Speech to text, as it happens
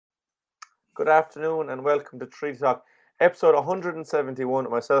good afternoon, and welcome to Tree Talk, episode 171.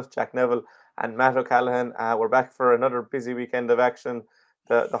 Myself, Jack Neville, and Matt O'Callaghan. We're back for another busy weekend of action.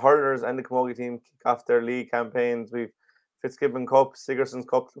 The hurlers and the Camogie team kick off their league campaigns. We've Fitzgibbon Cup, Sigerson's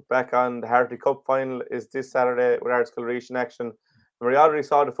Cup back on. The Hartley Cup final is this Saturday with Arts Kilreach in action. And we already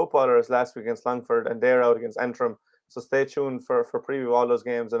saw the footballers last week against Longford, and they're out against Antrim. So stay tuned for preview of all those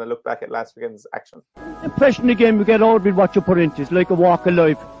games and a look back at last weekend's action. The impression the game you get out with what you put into it's like a walk of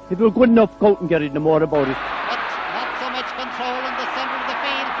life. If you're good enough, go out and get it, no more about it. But not so much control in the centre of the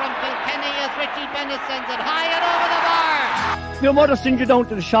field from Kilkenny as Richie Bennett sends it high and over the bar. Your mother sends you down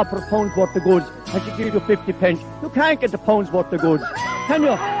to the shop for a pound's worth of goods and she gives you 50 pence. You can't get the pound's worth of goods, can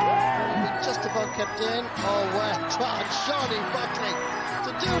you? Just about kept in. Oh, well done, Shawnee Buckley. To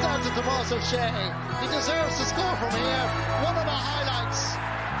do that to Tomas O'Shea, he deserves to score from here. One of the highlights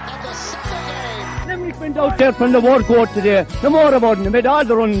of the Sunday game. Limerick went out there from the word go today. No more about it. They made all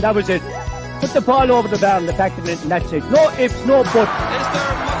the running, that was it. Put the ball over the bar and the back of it, and that's it. No ifs, no buts. Is there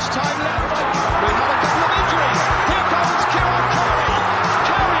much time left? We have a couple of injuries. Here comes Kieran Carey.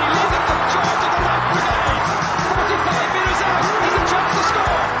 Carey leading the charge of the right brigade. 45 metres out. He's a chance to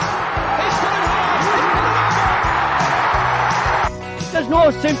score. He's put it hard. There's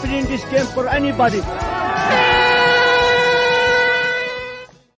no sympathy in this game for anybody.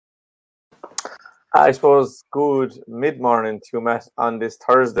 I suppose good mid-morning to you, Matt, on this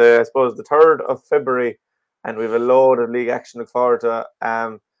Thursday, I suppose the 3rd of February, and we have a load of league action to look forward to.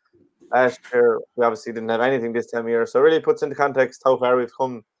 Last year, we obviously didn't have anything this time of year, so it really puts into context how far we've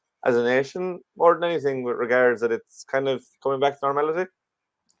come as a nation, more than anything with regards that it's kind of coming back to normality.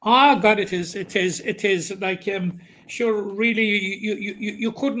 Oh God, it is like sure, really,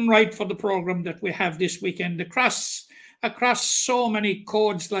 you couldn't write for the program that we have this weekend across so many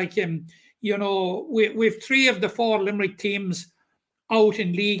codes. Like we've 3 of the 4 Limerick teams out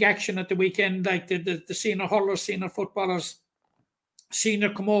in league action at the weekend, like the senior hurlers, senior footballers, senior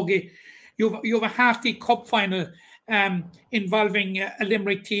camogie. You have a Harty Cup final involving a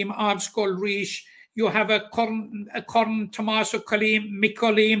Limerick team, Ardscoil Reach. You have a Corn Tommaso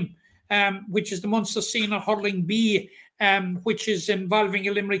Micolim, which is the Munster Senior Hurling B, which is involving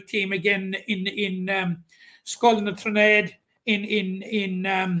a Limerick team again in Scoil na Trinade,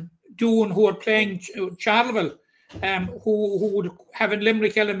 in Doon, who are playing Charleville, who would have a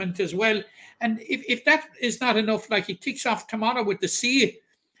Limerick element as well. And if that is not enough, like it kicks off tomorrow with the C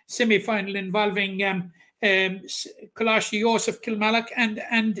semi-final involving Kalashi Joseph Kilmallock and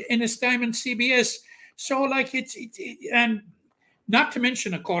Ennis Diamond CBS. So like it's and not to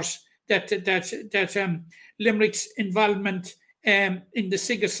mention, of course, that Limerick's involvement in the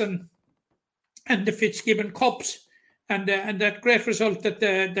Sigerson and the Fitzgibbon Cups, and that great result that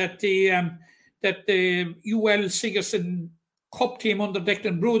the UL Sigerson Cup team under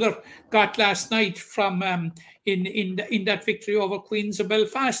Declan Bruder got last night from in that victory over Queens of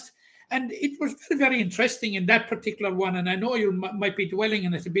Belfast. And it was very, very interesting in that particular one. And I know you might be dwelling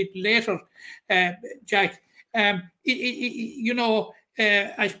on it a bit later, Jack. I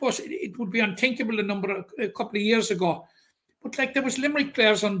suppose it would be unthinkable a couple of years ago. But like there was Limerick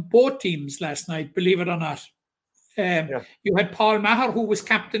players on both teams last night, believe it or not. You had Paul Maher, who was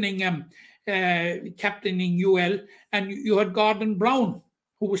captaining UL, and you had Gordon Brown,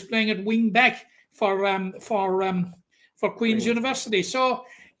 who was playing at wing back for Queen's University. So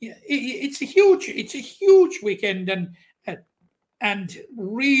it's a huge weekend, and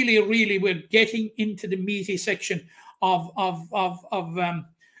really we're getting into the meaty section of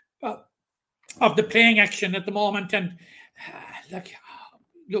the playing action at the moment. And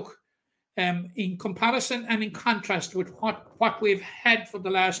look, in comparison and in contrast with what we've had for the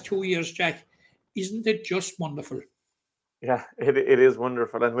last 2 years, Jack, isn't it just wonderful? Yeah, it is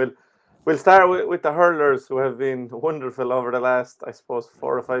wonderful, and we'll start with the hurlers, who have been wonderful over the last, I suppose,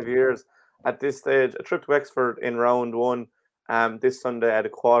 4 or 5 years. At this stage, a trip to Wexford in round 1, this Sunday at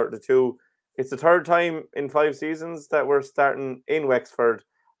 1:45. It's the 3rd time in 5 seasons that we're starting in Wexford.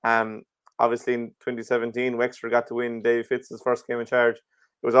 Obviously, in 2017, Wexford got to win Davy Fitz's first game in charge.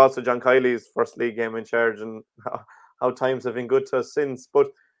 It was also John Kiley's first league game in charge, and how times have been good to us since.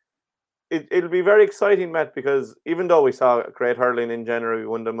 But it'll be very exciting, Matt, because even though we saw great hurling in January, we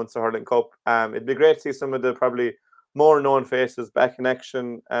won the Munster Hurling Cup, it'd be great to see some of the probably more known faces back in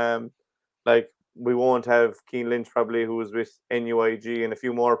action. Like we won't have Keane Lynch probably, who was with NUIG, and a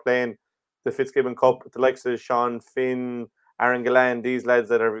few more playing the Fitzgibbon Cup, the likes of Sean Finn, Aaron Gillan, these lads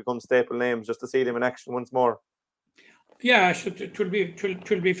that have become staple names, just to see them in action once more. Yeah, it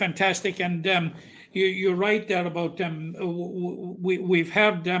will be fantastic, and you're right there about we've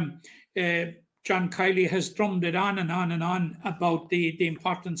heard John Kiley has drummed it on and on and on about the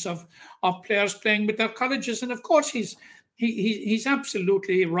importance of players playing with their colleges, and of course he's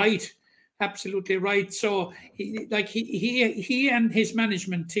absolutely right, absolutely right. So he and his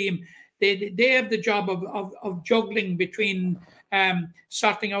management team, they have the job of juggling between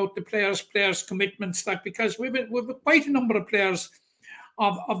sorting out the players' commitments, because we've quite a number of players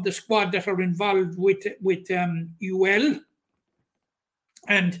of the squad that are involved with UL,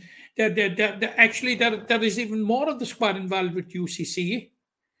 and actually there is even more of the squad involved with UCC.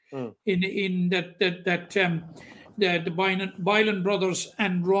 In that the Boylan brothers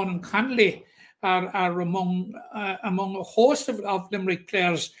and Ronan Connolly are among a host of Limerick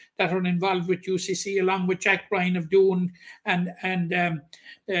players that are involved with UCC, along with Jack Ryan of Doon and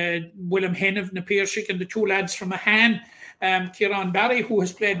William Hen of Napirshick, and the two lads from Mahan, Kieran Barry, who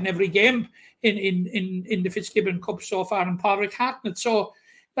has played in every game in the Fitzgibbon Cup so far, and Padraig Hartnett. So,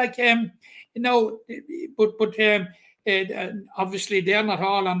 obviously they're not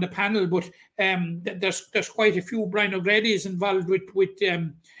all on the panel, but there's quite a few. Brian O'Grady is involved with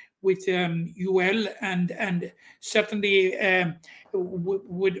UL, and certainly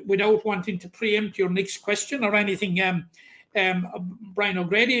without wanting to preempt your next question or anything, Brian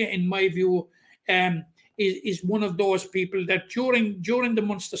O'Grady, in my view, is one of those people that during the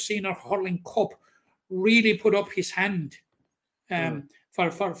Munster Senior Hurling Cup really put up his hand for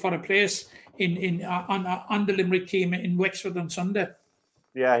a place on the Limerick team in Wexford on Sunday.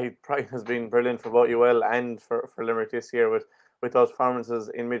 Yeah, he probably has been brilliant for both UL and for Limerick this year with those performances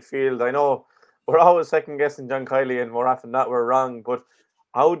in midfield. I know we're always second guessing John Kiley, and more often that we're wrong, but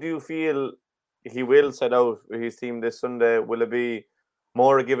how do you feel he will set out with his team this Sunday? Will it be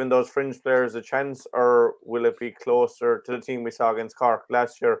more giving those fringe players a chance, or will it be closer to the team we saw against Cork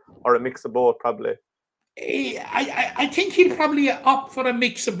last year, or a mix of both probably? I think he'll probably opt for a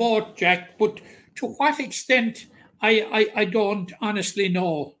mix of both, Jack, but to what extent, I don't honestly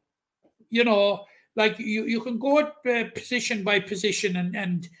know. You know, you can go position by position,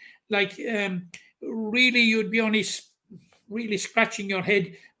 and really you'd be only really scratching your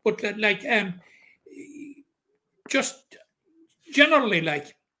head, but just generally,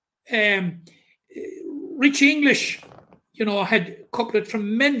 Richie English, had a couple of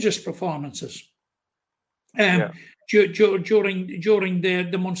tremendous performances during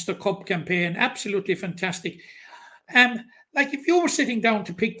the Munster Cup campaign. Absolutely fantastic. If you were sitting down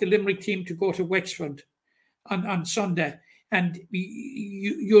to pick the Limerick team to go to Wexford on Sunday, and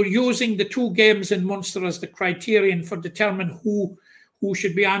you're using the two games in Munster as the criterion for determining who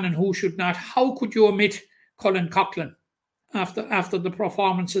should be on and who should not, how could you omit Colin Coughlin after the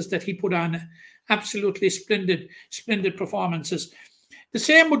performances that he put on? Absolutely splendid performances. The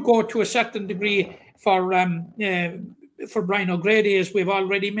same would go to a certain degree for Brian O'Grady, as we've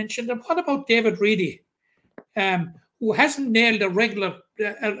already mentioned. And what about David Reedy, who hasn't nailed a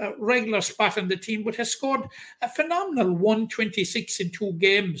regular spot in the team, but has scored a phenomenal 126 in 2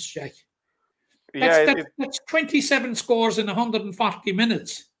 games, Jack? That's 27 scores in 140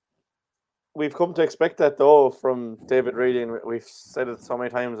 minutes. We've come to expect that, though, from David Reedy, and we've said it so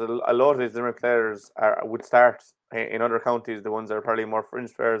many times. A lot of these Limerick players would start in other counties, the ones that are probably more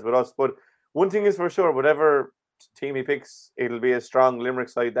fringe players with us. But one thing is for sure, whatever team he picks, it'll be a strong Limerick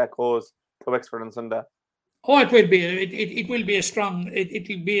side that goes to Wexford on Sunday. Oh, it will be. It will be a strong. It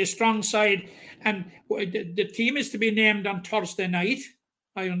will be a strong side, and the team is to be named on Thursday night,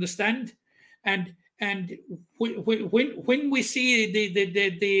 I understand, and when we see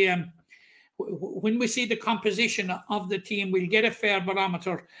when we see the composition of the team, we'll get a fair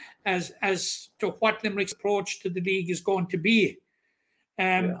barometer as to what Limerick's approach to the league is going to be.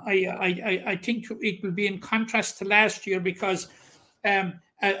 I think it will be in contrast to last year, because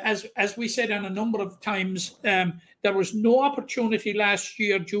as we said on a number of times, there was no opportunity last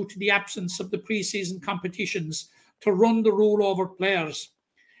year due to the absence of the pre-season competitions to run the rule over players.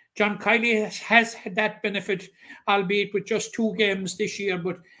 John Kiley has had that benefit, albeit with just 2 games this year,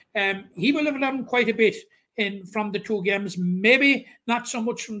 but he will have learned quite a bit from the 2 games. Maybe not so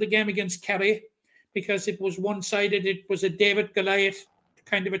much from the game against Kerry, because it was one-sided. It was a David Goliath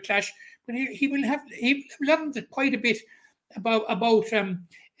kind of a clash. But he will have learned quite a bit about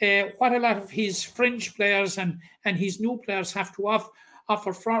what a lot of his fringe players and his new players have to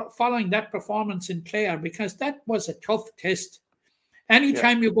offer following that performance in Clare, because that was a tough test.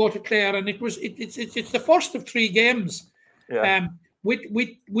 Anytime you go to Clare, and it's the first of 3 games with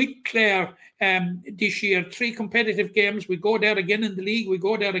Clare this year, 3 competitive games. We go there again in the league, we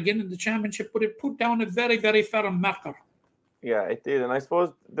go there again in the championship, but it put down a very, very firm marker. Yeah, it did. And I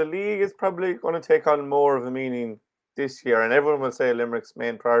suppose the league is probably going to take on more of a meaning this year, and everyone will say Limerick's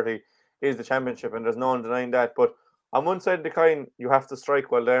main priority is the championship, and there's no one denying that. But on one side of the coin, you have to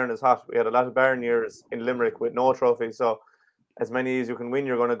strike while the iron is hot. We had a lot of barren years in Limerick with no trophy, so as many as you can win,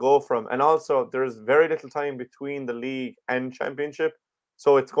 you're going to go from. And also, there's very little time between the league and championship,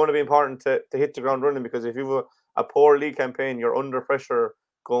 so it's going to be important to hit the ground running, because if you have a poor league campaign, you're under pressure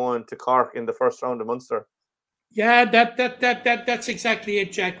going to Cork in the first round of Munster. Yeah, that's exactly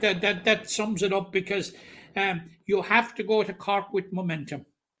it, Jack. That sums it up, because you have to go to Cork with momentum.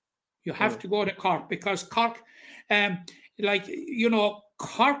 You have to go to Cork, because Cork,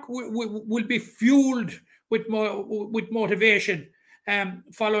 Cork will be fueled with motivation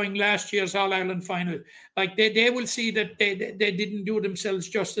following last year's All-Ireland final. Like they will see that they didn't do themselves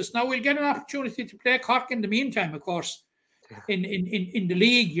justice. Now we'll get an opportunity to play Cork in the meantime, of course, in the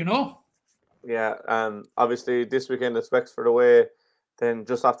league, you know. Yeah, obviously this weekend it's Wexford away. Then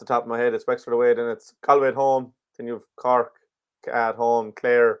just off the top of my head, it's Wexford away. Then it's Galway at home. Then you've Cork at home,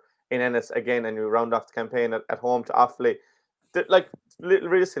 Clare in Ennis again, and you round off the campaign at home to Offaly.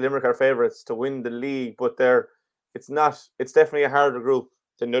 Realistically, Limerick are favourites to win the league, but it's definitely a harder group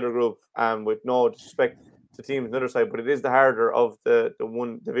than another group. With no disrespect to teams on the other side, but it is the harder of the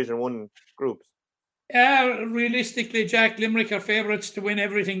Division 1 groups. Realistically, Jack, Limerick are favourites to win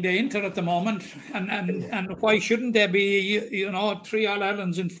everything they enter at the moment, and why shouldn't there be 3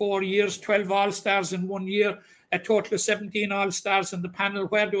 All-Irelands in 4 years, 12 All-Stars in 1 year, a total of 17 All-Stars in the panel?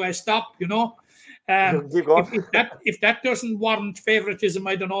 Where do I stop? Keep going. If that doesn't warrant favouritism,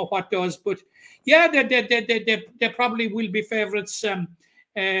 I don't know what does. But yeah, they probably will be favourites. And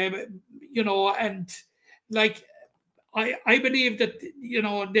like, I believe that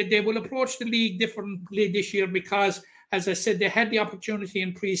they will approach the league differently this year, because, as I said, they had the opportunity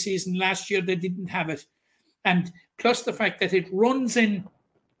in pre-season last year. They didn't have it, and plus the fact that it runs into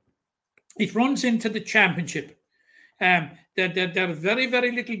the championship. There's very,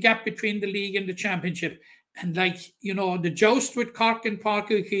 very little gap between the league and the championship, and the joust with Cork and Páirc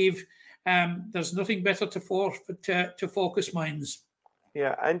Uí Chaoimh, there's nothing better to focus minds.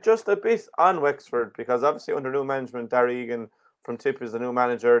 Yeah, and just a bit on Wexford, because obviously under new management, Darragh Egan from Tip is the new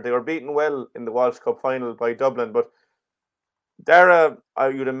manager. They were beaten well in the Walsh Cup final by Dublin, but Darragh,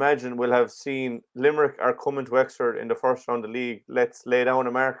 you'd imagine, will have seen Limerick are coming to Wexford in the first round of the league. Let's lay down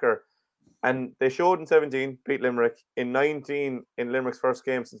a marker. And they showed in 17, beat Limerick. In 19, in Limerick's first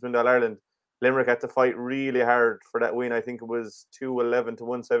game since winning All-Ireland, Limerick had to fight really hard for that win. I think it was 2-11 to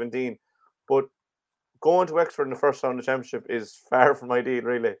 1-17. But going to Wexford in the first round of the championship is far from ideal,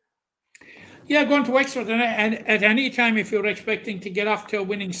 really. Yeah, going to Wexford and at any time, if you're expecting to get off to a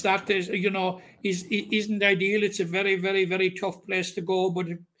winning start, isn't ideal. It's a very, very, very tough place to go. But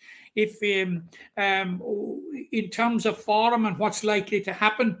if in terms of form and what's likely to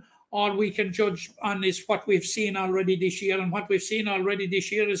happen, all we can judge on is what we've seen already this year. And what we've seen already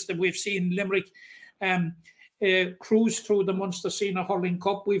this year is that we've seen Limerick cruise through the Munster Senior Hurling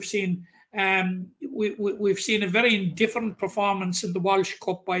Cup. We've seen we've seen a very indifferent performance in the Walsh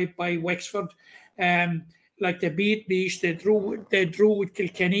Cup by Wexford. They beat Laois, they drew with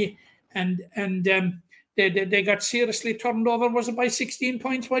Kilkenny, and they got seriously turned over. Was it by 16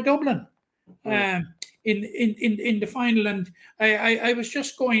 points by Dublin? In the final, and I was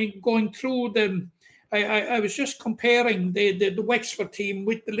just going through them. I was just comparing the Wexford team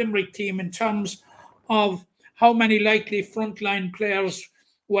with the Limerick team in terms of how many likely frontline players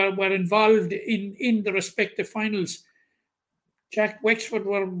were involved in the respective finals. Jack, Wexford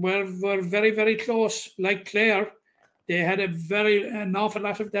were very, very close. Like Clare, they had an awful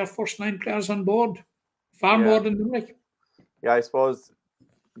lot of their first line players on board, far more than Limerick. Yeah, I suppose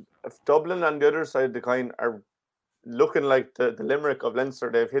if Dublin on the other side of the coin are looking like the Limerick of Leinster,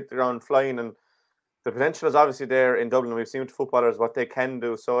 they've hit the ground flying, and the potential is obviously there in Dublin. We've seen with footballers what they can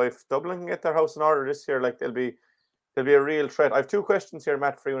do. So if Dublin can get their house in order this year, they'll be a real threat. I have 2 questions here,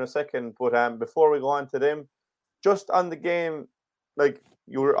 Matt, for you in a second. But before we go on to them, just on the game,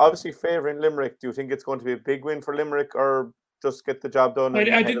 you were obviously favouring Limerick. Do you think it's going to be a big win for Limerick, or just get the job done?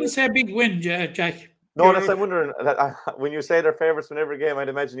 I didn't say a big win, Jack. No, that's what I'm wondering. When you say they're favourites in every game, I'd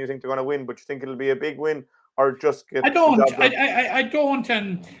imagine you think they're going to win, but you think it'll be a big win, or just get? I don't. I don't,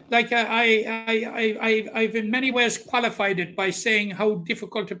 and I've in many ways qualified it by saying how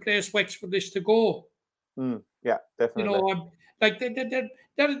difficult a place Wexford is to go. Yeah, definitely.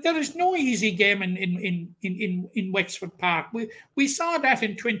 There is no easy game in Wexford Park. We saw that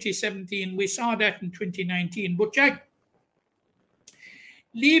in 2017. We saw that in 2019. But Jack,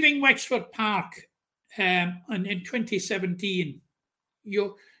 leaving Wexford Park and in 2017,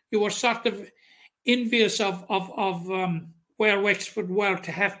 you were sort of envious of where Wexford were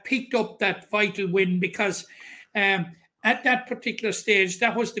to have picked up that vital win, because at that particular stage,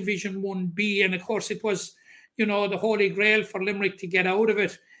 that was Division 1B. And of course, it was, the holy grail for Limerick to get out of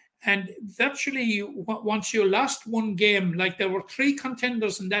it. And virtually, once you lost one game, like there were 3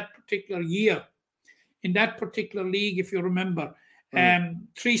 contenders in that particular year, in that particular league, if you remember.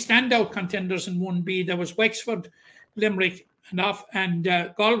 3 standout contenders in 1B. There was Wexford, Limerick, and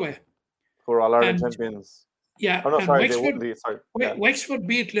Galway. Who are all Ireland champions. Yeah, oh, no, and sorry, Wexford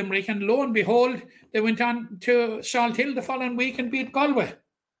beat Limerick, and lo and behold, they went on to Salt Hill the following week and beat Galway.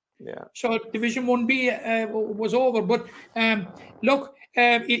 Yeah. So Division 1B was over. But look,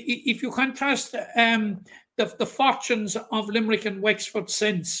 if you contrast the fortunes of Limerick and Wexford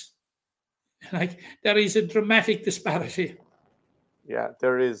since, like, there is a dramatic disparity. Yeah,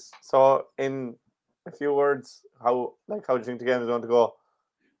 there is. So, in a few words, how do you think the game is going to go?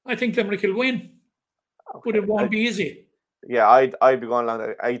 I think Limerick will win, but it won't be easy. Yeah, I'd be going along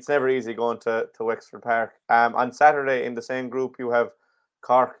that. It's never easy going to Wexford Park. On Saturday in the same group, you have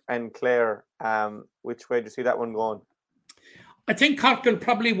Cork and Clare. Which way do you see that one going? I think Cork will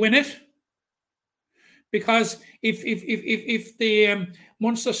probably win it, because if the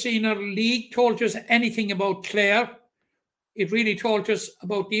Munster Senior League told us anything about Clare, it really told us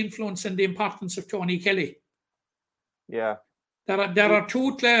about the influence and the importance of Tony Kelly. Yeah. There are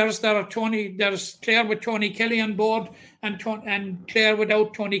 2 Clares. There's Clare with Tony Kelly on board and Clare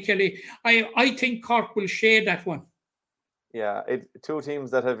without Tony Kelly. I think Cork will share that one. Yeah, 2 teams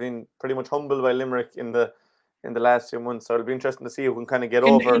that have been pretty much humbled by Limerick in the last few months. So it'll be interesting to see who can kind of get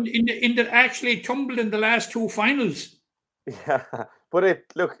over. Actually tumbled in the last 2 finals. Yeah, but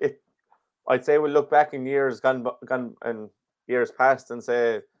I'd say we'll look back in years gone and years past and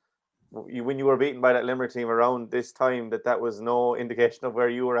say, when you were beaten by that Limerick team around this time, that was no indication of where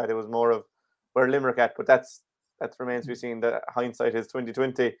you were at. It was more of where Limerick at. But that remains to be seen. The hindsight is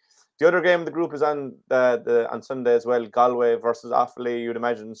 2020. The other game of the group is on on Sunday as well. Galway versus Offaly. You'd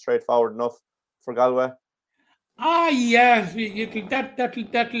imagine straightforward enough for Galway. Yeah,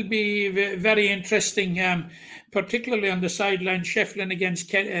 that'll be very interesting. Particularly on the sideline, Shefflin against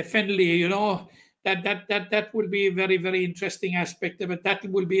Fennelly. That will be a very, very interesting aspect of it. That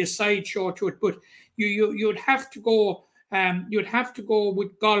will be a sideshow to it, but you'd have to go. You'd have to go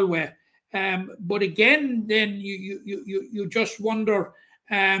with Galway. But again, then you just wonder.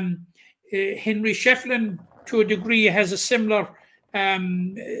 Henry Shefflin, to a degree, has a similar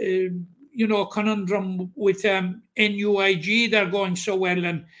conundrum with NUIG. They're going so well,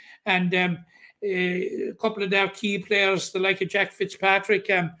 and a couple of their key players, the like of Jack Fitzpatrick,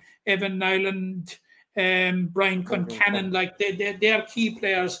 Evan Nyland, Brian Concannon, like they're key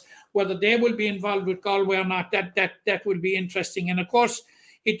players. Whether they will be involved with Galway or not, that will be interesting. And of course,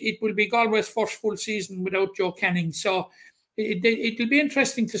 it will be Galway's first full season without Joe Canning. So it'll be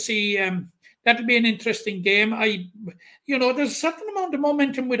interesting to see. That'll be an interesting game. There's a certain amount of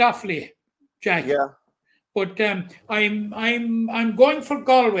momentum with Offaly, Jack. Yeah. But I'm going for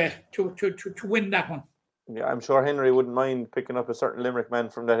Galway to win that one. Yeah, I'm sure Henry wouldn't mind picking up a certain Limerick man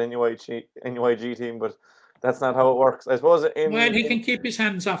from that NUIG team, but that's not how it works. I suppose he can keep his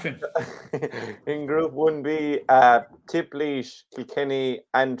hands off him. In Group 1B, Tip, Laois, Kilkenny,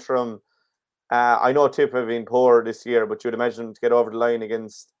 Antrim. I know Tip have been poor this year, but you'd imagine them to get over the line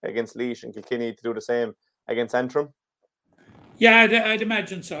against Laois and Kilkenny to do the same against Antrim. Yeah, I'd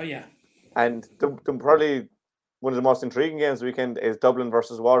imagine so, yeah. And probably one of the most intriguing games of the weekend is Dublin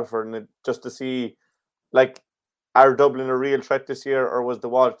versus Waterford, and just to see, like, are Dublin a real threat this year, or was the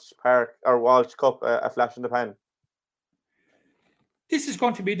Walsh Cup a flash in the pan? This is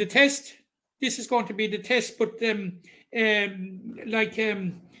going to be the test. But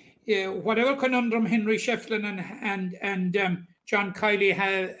whatever conundrum Henry Shefflin and John Kiley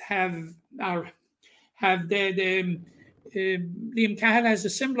have Liam Cahill has a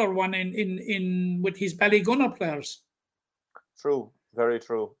similar one in with his Ballygunner players. True, very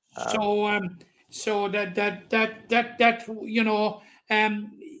true. So that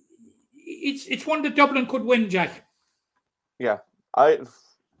it's one that Dublin could win, Jack. Yeah,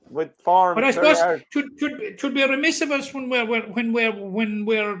 with form. But I suppose should be remiss of us when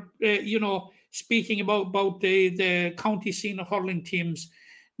we're speaking about the county senior hurling teams,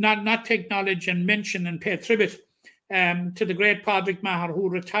 not to acknowledge and mention and pay tribute to the great Padraig Maher, who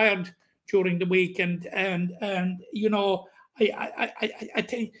retired during the week, and I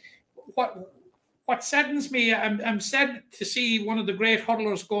think what saddens me, I'm sad to see one of the great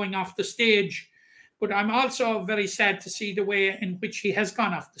hurlers going off the stage, but I'm also very sad to see the way in which he has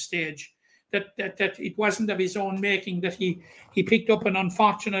gone off the stage. That it wasn't of his own making, that he picked up an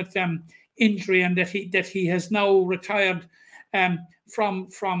unfortunate injury, and that he has now retired from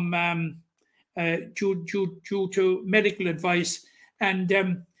due to medical advice. And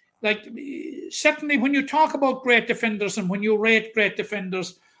certainly when you talk about great defenders and when you rate great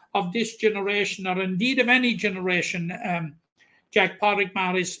defenders of this generation, or indeed of any generation, Jack Pádraig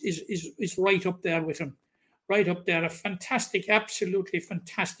Maher is right up there with him. Right up there. A fantastic, absolutely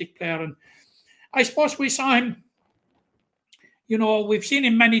fantastic player. And I suppose we saw him, we've seen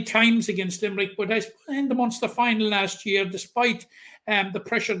him many times against Limerick, but in the Munster final last year, despite the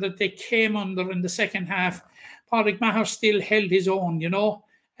pressure that they came under in the second half, Pádraig Maher still held his own,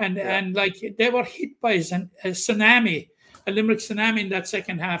 and they were hit by a tsunami, a Limerick tsunami in that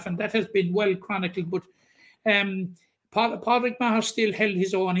second half, and that has been well chronicled. But Pádraig Maher still held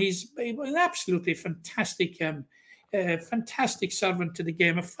his own. He's an absolutely fantastic, fantastic servant to the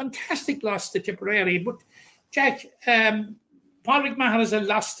game. A fantastic loss to Tipperary. But Jack, Pádraig Maher is a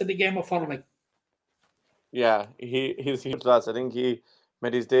loss to the game of hurling. Yeah, he's a huge loss. I think he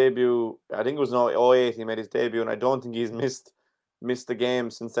made his debut. I think it was in 08 he made his debut, and I don't think he's missed the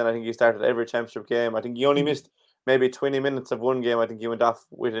game since then. I think he started every championship game. I think he only missed maybe 20 minutes of one game. I think he went off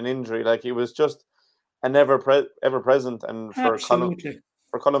with an injury. Like, he was just and ever present. And for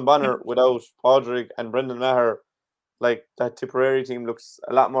Colin Bonner, without Pádraig and Brendan Maher, like, that Tipperary team looks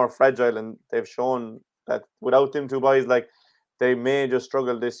a lot more fragile, and they've shown that without them two boys, like, they may just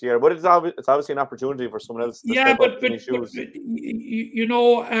struggle this year. But it's obviously an opportunity for someone else to step up in his shoes.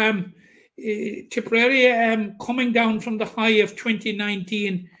 Tipperary coming down from the high of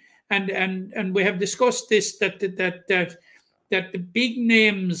 2019, and we have discussed this, that the big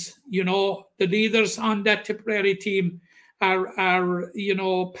names, the leaders on that Tipperary team are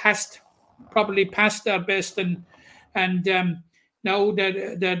probably past their best, and now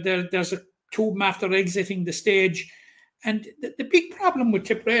that there's two of them after exiting the stage. And the big problem with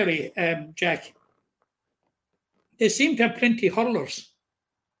Tipperary, Jack, they seem to have plenty of hurlers,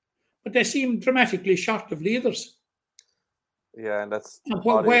 but they seem dramatically short of leaders. Yeah, and that's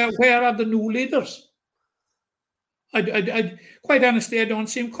where are the new leaders? I quite honestly, I don't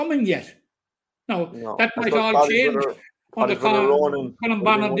see them coming yet. No, that might all change under Colin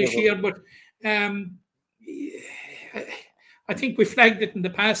Bonner this year, but I think we flagged it in the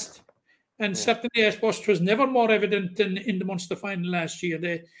past. And certainly, I suppose it was never more evident than in the Munster final last year.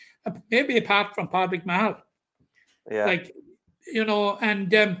 They, maybe apart from Pádraig Maher, and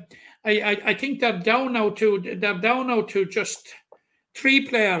I think they're down now to just 3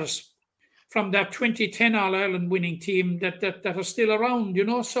 players from that 2010 All Ireland winning team that are still around.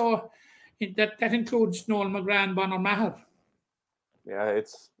 So that includes Noel McGrath, Bonner Maher. Yeah,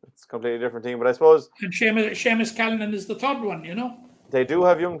 it's a completely different team, but I suppose and Seamus Callanan is the third one. They do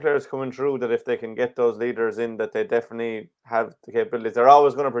have young players coming through that, if they can get those leaders in, that they definitely have the capabilities. They're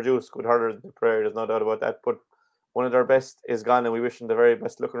always going to produce good hurlers in the Prairie, there's no doubt about that. But one of their best is gone, and we wish him the very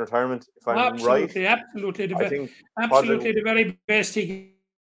best luck in retirement. If I'm right, absolutely, the very best. He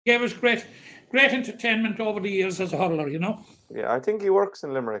gave us great entertainment over the years as a hurler. Yeah, I think he works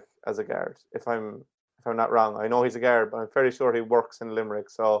in Limerick as a guard. If I'm not wrong, I know he's a guard, but I'm fairly sure he works in Limerick.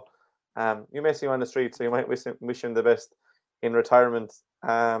 So, you may see him on the street, so you might wish him the best in retirement.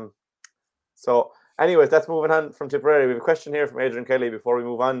 So anyways, that's moving on from Tipperary. We have a question here from Adrian Kelly before we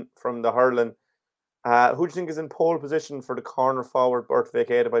move on from the hurling. Who do you think is in pole position for the corner forward berth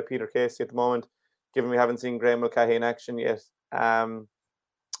vacated by Peter Casey at the moment, given we haven't seen Graham Mulcahy in action yet? I'll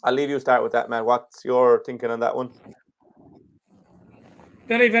leave you start with that, Matt. What's your thinking on that one?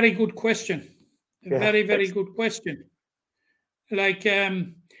 Very, very good question. Very, very good question. Like,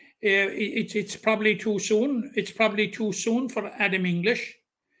 it's probably too soon. It's probably too soon for Adam English,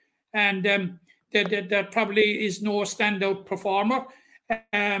 and there probably is no standout performer.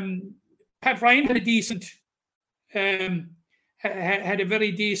 Pat Ryan had a decent, had a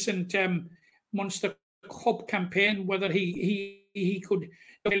very decent Munster Cup campaign. Whether he could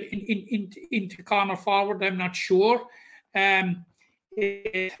into corner forward, I'm not sure. As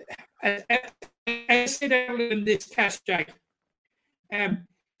I said earlier in this cast, Jack,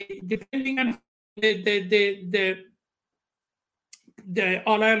 depending on the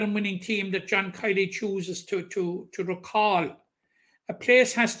All Ireland winning team that John Kiely chooses to recall, a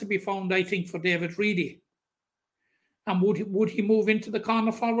place has to be found, I think, for David Reedy. And would he move into the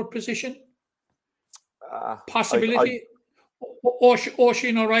corner forward position? Possibility.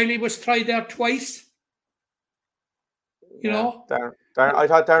 Oisin O'Reilly was tried there twice. I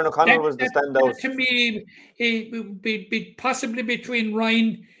thought Darren O'Connell was the standout. To me, it would be possibly between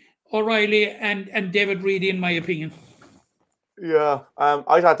Ryan O'Reilly and David Reedy, in my opinion. Yeah,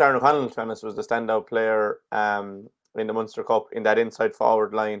 I thought Darren O'Connell, to be honest, was the standout player in the Munster Cup in that inside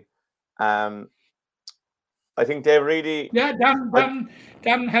forward line. I I think Dave Reedy. Yeah,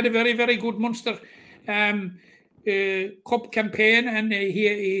 Dan had a very, very good Munster Cup campaign, and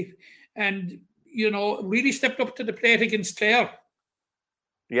he really stepped up to the plate against Clare.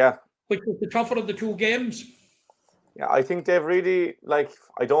 Yeah, which was the tougher of the two games. Yeah, I think Dave Reedy,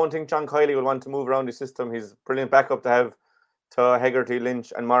 I don't think John Kiley will want to move around the system. He's a brilliant backup to have to Hegarty,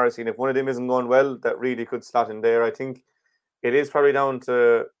 Lynch, and Morrissey. And if one of them isn't going well, that Reedy could slot in there. I think it is probably down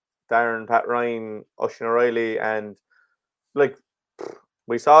to Darren, Pat Ryan, Oisin O'Reilly, and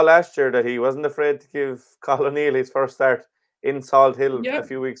we saw last year that he wasn't afraid to give Cathal O'Neill his first start in Salt Hill, a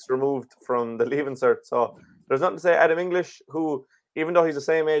few weeks removed from the Leaving Cert. So there's nothing to say. Adam English, who, even though he's the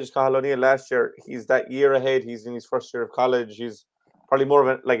same age as Cathal O'Neill last year, he's that year ahead. He's in his first year of college. He's probably more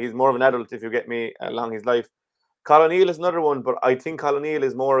of an adult, if you get me, along his life. Cathal O'Neill is another one, but I think Cathal O'Neill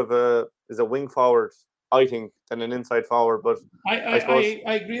is more of a wing forward, I think, than an inside forward. But I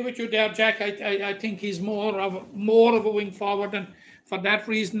agree with you there, Jack. I think he's more of a wing forward, and for that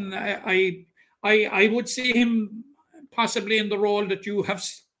reason, I would see him possibly in the role that you have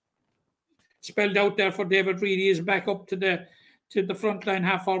spelled out there for David Reedy, is back up to the front line,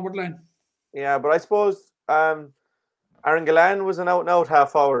 half forward line. Yeah, but I suppose Aaron Gillan was an out and out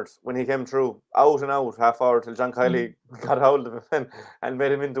half forward when he came through, out and out half forward, till John Kiley got hold of him and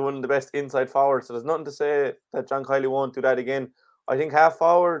made him into one of the best inside forwards. So there's nothing to say that John Kiley won't do that again. I think half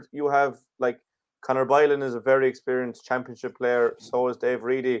forward, you have Conor Boylan is a very experienced championship player. So is Dave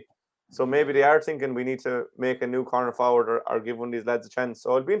Reedy. So maybe they are thinking we need to make a new corner forward or give one of these lads a chance.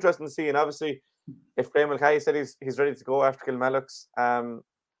 So it'll be interesting to see. And obviously, if Graham Mulcahy said he's ready to go after Kilmallock's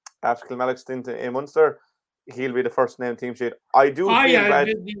stint in Munster, he'll be the first name team sheet. I do feel bad.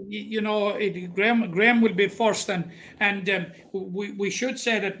 Graham will be first, and we should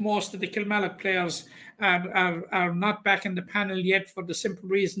say that most of the Kilmallock players are not back in the panel yet, for the simple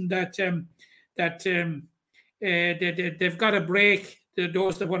reason that they've got a break.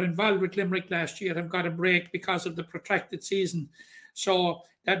 Those that were involved with Limerick last year have got a break because of the protracted season. So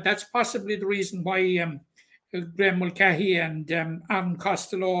that's possibly the reason why Graham Mulcahy and Aaron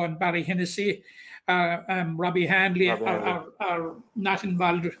Costello and Barry Hennessy, Robbie Handley are not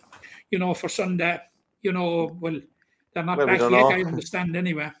involved, for Sunday. They're not back yet, I understand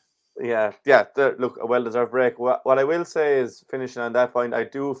anyway. Yeah. Look, a well-deserved break. What I will say is, finishing on that point, I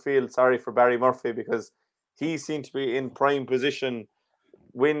do feel sorry for Barry Murphy, because he seemed to be in prime position.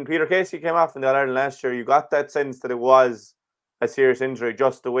 When Peter Casey came off in the All-Ireland last year, you got that sense that it was a serious injury,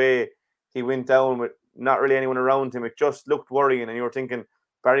 just the way he went down with not really anyone around him. It just looked worrying, and you were thinking,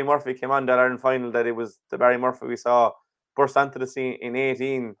 Barry Murphy came on that Ireland final, that it was the Barry Murphy we saw burst onto the scene in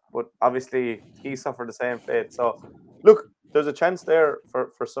 18, but obviously he suffered the same fate. So look, there's a chance there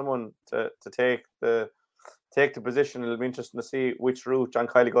for someone to take the position. It'll be interesting to see which route John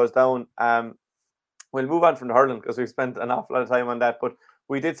Kiley goes down. We'll move on from the hurling, because we've spent an awful lot of time on that, but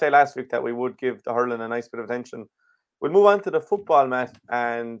we did say last week that we would give the hurling a nice bit of attention. We'll move on to the football, Matt,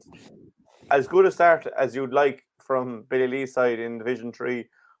 and as good a start as you'd like from Billy Lee's side in Division 3,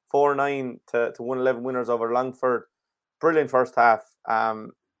 4-9 to 111 winners over Longford. Brilliant first half.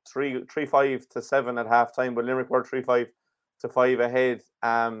 3-5 to 7 at half time, but Limerick were 3-5 to 5 ahead.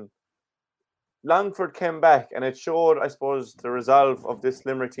 Longford came back, and it showed, I suppose, the resolve of this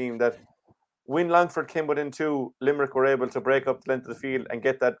Limerick team, that when Longford came within 2, Limerick were able to break up the length of the field and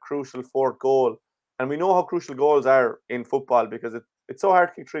get that crucial fourth goal. And we know how crucial goals are in football, because it's so hard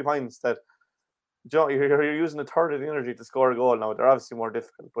to kick 3 points that you're using a third of the energy to score a goal. Now, they're obviously more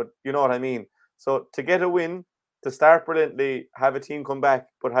difficult, but you know what I mean. So to get a win, to start brilliantly, have a team come back,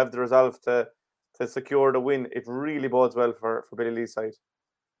 but have the resolve to secure the win, it really bodes well for Billy Lee's side.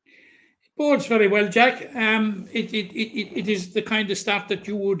 It bodes very well, Jack. It is the kind of start that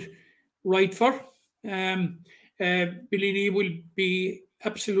you would write for. Billy Lee will be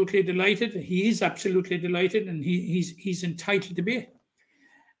absolutely delighted. He is absolutely delighted, and he's entitled to be.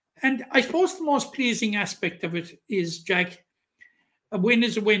 And I suppose the most pleasing aspect of it is, Jack, a win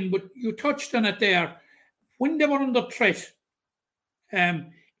is a win, but you touched on it there. When they were under threat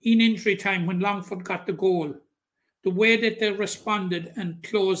in injury time, when Longford got the goal, the way that they responded and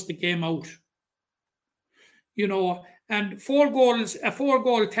closed the game out, and a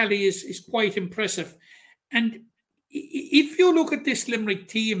 4-goal tally is quite impressive. And if you look at this Limerick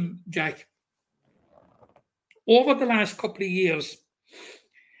team, Jack, over the last couple of years,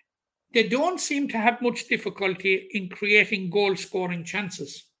 they don't seem to have much difficulty in creating goal-scoring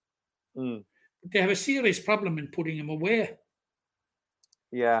chances. They have a serious problem in putting them away.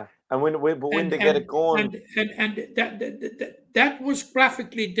 Yeah, and when they get it going, and that was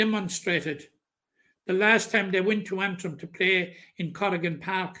graphically demonstrated the last time they went to Antrim to play in Corrigan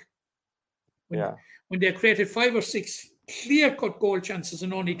Park, when they created 5 or 6 clear-cut goal chances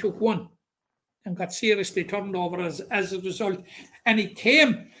and only took one and got seriously turned over as a result. And it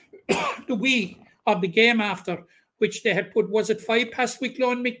came the week of the game after, which they had put, was it 5 past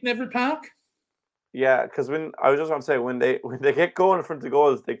Wicklow in McNeville Park? Yeah, because when I was just going to say when they get going in front of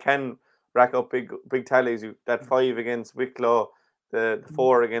goals, they can rack up big tallies. That 5 against Wicklow, the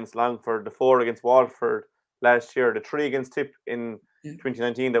 4 against Longford, the 4 against Waterford last year, the 3 against Tip in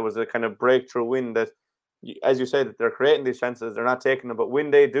 2019. That was a kind of breakthrough win. That, as you said, that they're creating these chances, they're not taking them, but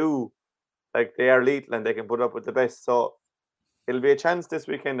when they do, like, they are lethal and they can put up with the best. So it'll be a chance this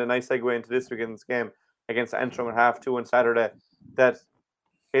weekend, a nice segue into this weekend's game against Antrim at 2:30 on Saturday, that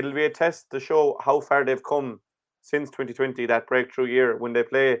it'll be a test to show how far they've come since 2020, that breakthrough year, when they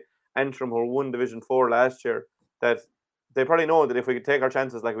play Antrim, who won Division 4 last year. That they probably know that if we could take our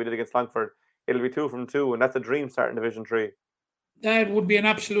chances like we did against Longford, it'll be 2 from 2, and that's a dream start in Division 3. That would be an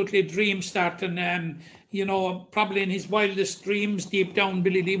absolutely dream start. And, probably in his wildest dreams, deep down,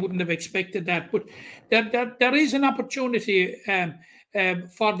 Billy Lee wouldn't have expected that. But there is an opportunity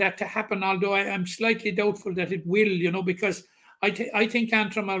for that to happen, although I'm slightly doubtful that it will, because I think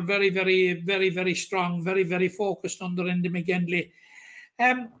Antrim are very, very, very, very strong, very, very focused under Enda McGinley.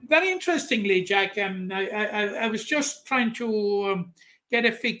 Very interestingly, Jack, I was just trying to get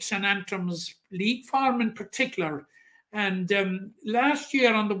a fix on Antrim's league form in particular. And last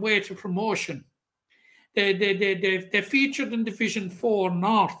year, on the way to promotion, they featured in Division 4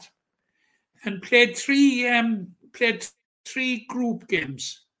 North and played three group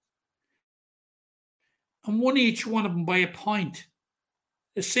games, and won each one of them by a point,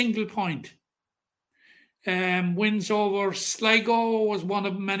 a single point. Wins over Sligo was one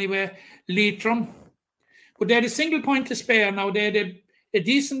of them anyway, Leitrim. But they had a single point to spare. Now they had a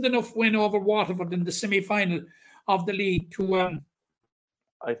decent enough win over Waterford in the semi-final of the league to...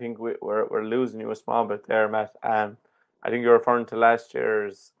 I think we're losing you a small bit there, Matt. I think you're referring to last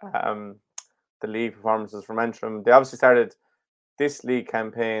year's the league performances from Antrim. They obviously started this league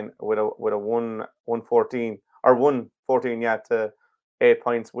campaign with a 114 to 8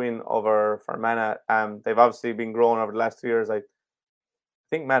 points win over Fermanagh. They've obviously been growing over the last 2 years. I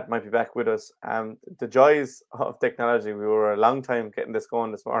think Matt might be back with us. The joys of technology. We were a long time getting this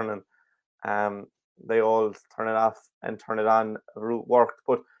going this morning. They all turn it off and turn it on worked.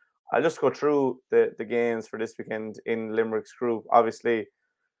 But I'll just go through the games for this weekend in Limerick's group. Obviously,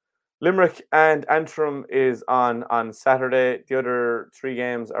 Limerick and Antrim is on Saturday. The other 3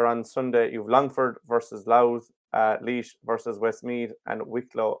 games are on Sunday. You've Longford versus Louth, Laois versus Westmeath, and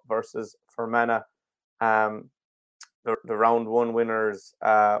Wicklow versus Fermanagh. The round 1 winners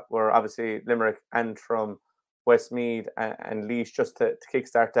were obviously Limerick, Antrim, Westmeath, and Laois, just to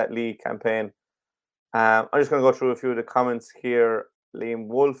kickstart that league campaign. I'm just going to go through a few of the comments here. Liam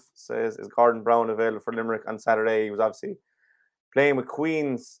Wolf says, is Gordon Brown available for Limerick on Saturday? He was obviously playing with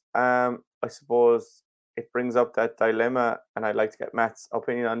Queens. I suppose it brings up that dilemma, and I'd like to get Matt's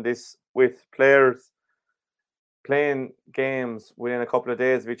opinion on this, with players playing games within a couple of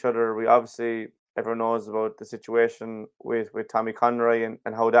days of each other. We obviously, everyone knows about the situation with Tommy Conroy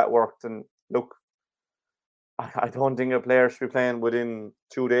and how that worked. And look, I don't think a player should be playing within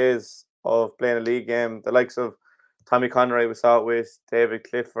 2 days of playing a league game. The likes of Tommy Conroy, we saw it with David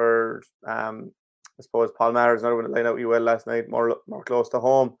Clifford. I suppose Paul Maher is another one that lined out well last night, more close to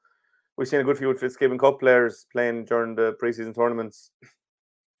home. We've seen a good few of Fitzgibbon Cup players playing during the pre-season tournaments.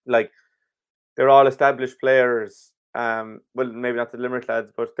 Like, they're all established players. Well, maybe not the Limerick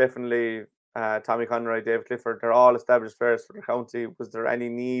lads, but definitely Tommy Conroy, David Clifford. They're all established players for the county. Was there any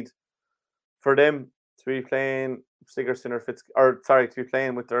need for them to be playing Sigerson to be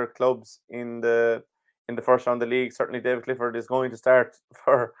playing with their clubs in the first round of the league? Certainly David Clifford is going to start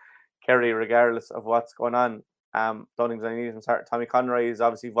for Kerry regardless of what's going on. Don't think there's any need him start. Tommy Conroy is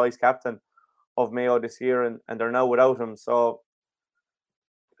obviously vice captain of Mayo this year, and they're now without him. So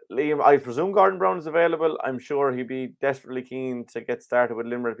Liam, I presume Gordon Brown is available. I'm sure he'd be desperately keen to get started with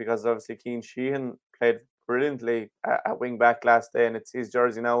Limerick, because obviously Cian Sheehan played brilliantly at wing back last day, and it's his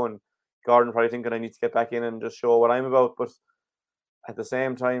jersey now, and Gordon probably thinking I need to get back in and just show what I'm about. But at the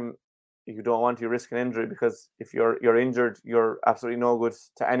same time, you don't want to risk an injury, because if you're injured, you're absolutely no good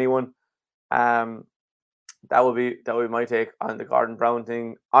to anyone. That would be my take on the Gordon Brown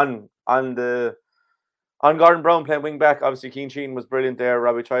thing. On Gordon Brown playing wing back, obviously Cian Sheehan was brilliant there.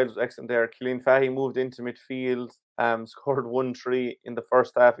 Robbie Childs was excellent there. Killian Fahy moved into midfield, scored 1-3 in the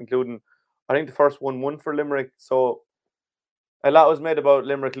first half, including, I think, the first 1-1 for Limerick. So a lot was made about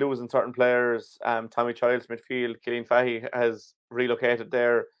Limerick losing certain players. Tommy Childs midfield. Killian Fahy has relocated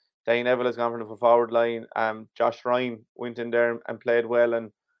there. Dane Neville has gone from the forward line. Josh Ryan went in there and played well.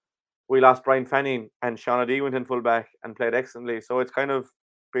 And we lost Brian Fanning, and Sean O'Dea went in full back and played excellently. So it's kind of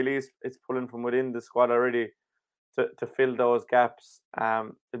Billy's it's pulling from within the squad already to fill those gaps.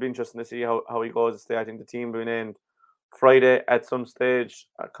 It'll be interesting to see how he goes today. I think the team will end Friday at some stage.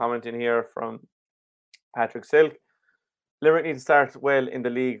 Commenting here from Patrick Silk. Limerick need to start well in the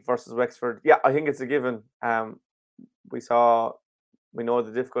league versus Wexford. Yeah, I think it's a given. We know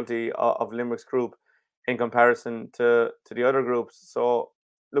the difficulty of Limerick's group in comparison to the other groups. So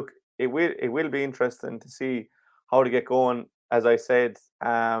look, it will be interesting to see how to get going. As I said,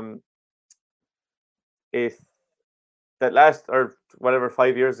 if that last or whatever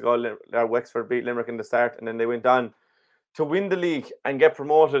 5 years ago, Wexford beat Limerick in the start, and then they went on to win the league and get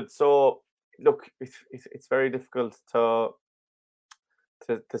promoted. So look, it's very difficult to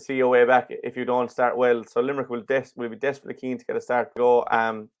see your way back if you don't start well. So Limerick will be desperately keen to get a start go.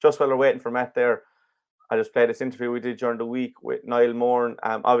 Just while we're waiting for Matt there, I just played this interview we did during the week with Niall Moran.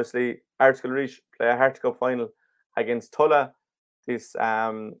 Obviously, Artscail Reach play a Harty Cup final against Tulla this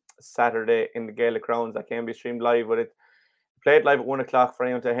Saturday in the Gaelic Grounds. That can be streamed live, but it played live at 1 o'clock for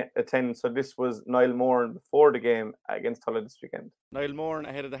anyone to attend. So this was Niall Moran before the game against Tulla this weekend. Niall Moran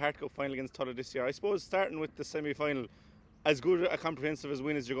ahead of the Harty Cup final against Tulla this year. I suppose starting with the semi-final, as good a comprehensive as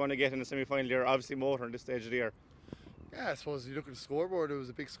win as you're going to get in the semi-final, you're obviously motor in this stage of the year. Yeah, I suppose you look at the scoreboard, it was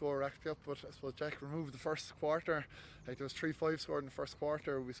a big score racked up, but I suppose Jack removed the first quarter. Like there was 3-5 scored in the first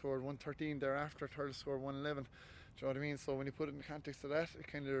quarter, we scored 113 thereafter, Thurles scored 111. Do you know what I mean? So when you put it in the context of that, it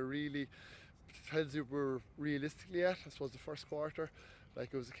kind of really tells you we're realistically at, I suppose, the first quarter.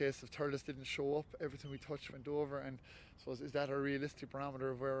 Like it was a case of Thurles didn't show up, everything we touched went over, and I suppose is that a realistic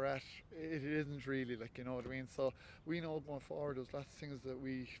parameter of where we're at? It isn't really, like, you know what I mean? So we know going forward there's lots of things that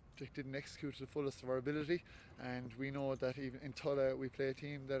we didn't execute to the fullest of our ability, and we know that even in Tulla we play a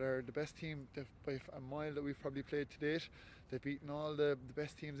team that are the best team by a mile that we've probably played to date. They've beaten all the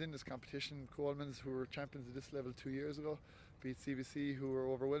best teams in this competition. Coleman's, who were champions at this level 2 years ago, beat CBC, who were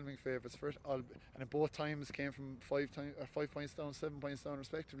overwhelming favourites for it, and at both times came from 5 points down, 7 points down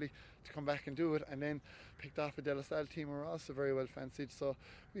respectively, to come back and do it, and then picked off a De La Salle team who were also very well fancied. So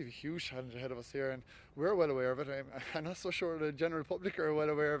we have a huge challenge ahead of us here, and we're well aware of it. I'm not so sure the general public are well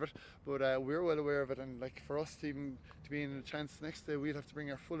aware of it, but we're well aware of it. And like for us to even to be in a chance next day, we'd have to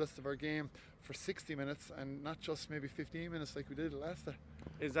bring our fullest of our game for 60 minutes and not just maybe 15 minutes like we did last day.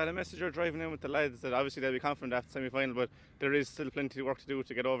 Is that a message you're driving in with the lads, that obviously they'll be confident after the semi-final, but there is still plenty of work to do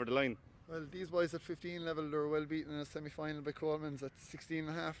to get over the line? Well, these boys at 15 level, they were well beaten in a semi-final by Coleman's. At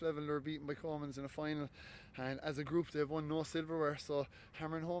 16.5 level, they were beaten by Coleman's in a final. And as a group, they've won no silverware. So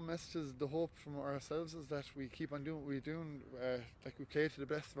hammering home messages, the hope from ourselves is that we keep on doing what we're doing. Like we play to the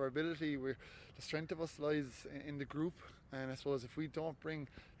best of our ability. The strength of us lies in the group. And I suppose if we don't bring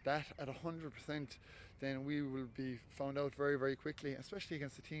that at 100%, then we will be found out very, very quickly, especially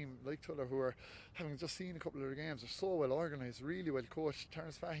against a team like Tulla, who are, having just seen a couple of their games, are so well organised, really well coached.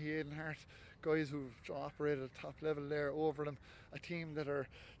 Terence Fahy, Aidan Hart, guys who've operated at top level there over them. A team that are,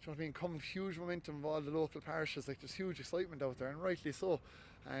 you know what I mean, come huge momentum of all the local parishes. Like there's huge excitement out there, and rightly so.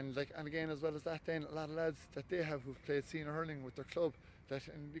 And again, as well as that, then a lot of lads that they have who've played senior hurling with their club.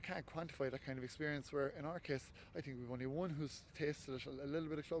 And you can't quantify that kind of experience, where in our case I think we've only one who's tasted a little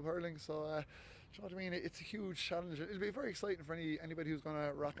bit of club hurling. So do you know what I mean? It's a huge challenge. It'll be very exciting for anybody who's going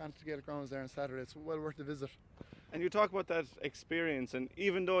to rock onto the Gaelic Grounds there on Saturday. It's well worth the visit. And you talk about that experience, and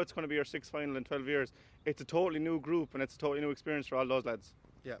even though it's going to be your 6th final in 12 years, it's a totally new group and it's a totally new experience for all those lads.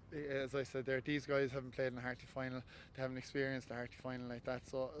 Yeah, as I said there, these guys haven't played in a Harty final, they haven't experienced a Harty final like that,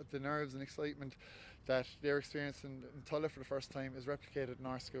 so the nerves and excitement that they're experiencing in Tulla for the first time is replicated in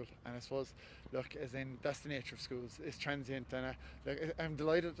our school. And I suppose, look, as in, that's the nature of schools, it's transient, and I'm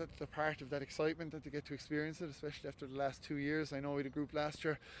delighted that they're part of that excitement, that they get to experience it, especially after the last 2 years. I know we had a group last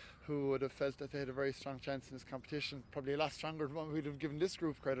year who would have felt that they had a very strong chance in this competition, probably a lot stronger than what we'd have given this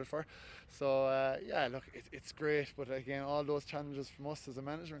group credit for. So yeah, look, it's great, but again, all those challenges from us as a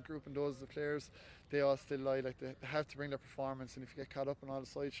management group and those of the players, they all still lie. Like they have to bring their performance, and if you get caught up in all the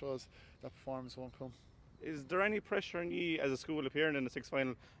sideshows, that performance won't come. Is there any pressure on you as a school appearing in the 6th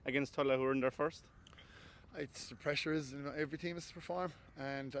final against Tulla, who are in their first? The pressure is, every team is to perform,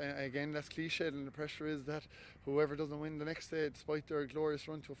 and again, that's cliched, and the pressure is that whoever doesn't win the next day, despite their glorious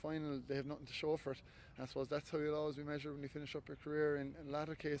run to a final, they have nothing to show for it. And I suppose that's how you'll always be measured when you finish up your career. In a lot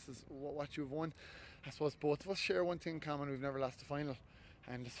of cases, what you've won, I suppose both of us share one thing in common: we've never lost a final.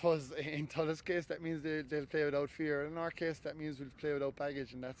 And I suppose in Tulla's case that means they'll play without fear. In our case that means we'll play without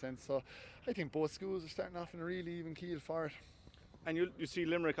baggage in that sense. So I think both schools are starting off in a really even keel for it. And you see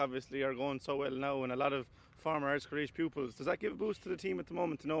Limerick obviously are going so well now, and a lot of former Artscail Reach pupils. Does that give a boost to the team at the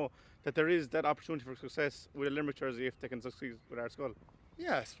moment to know that there is that opportunity for success with a Limerick jersey if they can succeed with Artscail?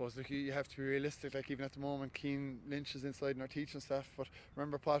 Yeah, I suppose you have to be realistic. Like even at the moment, Keane Lynch is inside in our teaching staff, but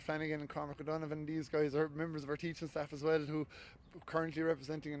remember Paul Flanagan and Cormac O'Donovan, these guys are members of our teaching staff as well, who currently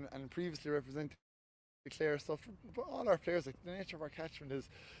representing and previously representing Clare. So for all our players, like the nature of our catchment is,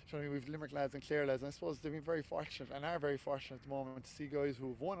 you know, we've Limerick lads and Clare lads, and I suppose they've been very fortunate and are very fortunate at the moment to see guys who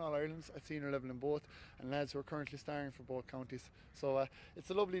have won All Irelands at senior level in both, and lads who are currently starring for both counties. So it's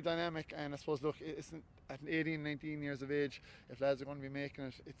a lovely dynamic, and I suppose look, it's at 18, 19 years of age, if lads are going to be making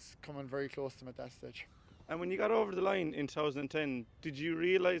it, it's coming very close to them at that stage. And when you got over the line in 2010, did you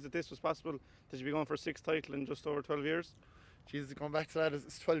realise that this was possible? That you'd be going for a 6th title in just over 12 years? Jesus, going back to that,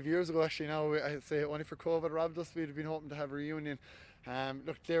 it's 12 years ago actually now. I'd say only for COVID robbed us, we'd have been hoping to have a reunion.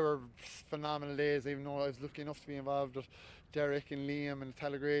 Look, they were phenomenal days, even though I was lucky enough to be involved with Derek and Liam and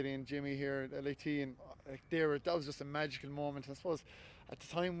Talagrady and Jimmy here at LIT, and that was just a magical moment. And I suppose at the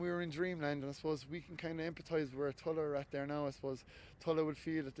time we were in dreamland, and I suppose we can kind of empathise where Tulla are at there now. I suppose Tulla would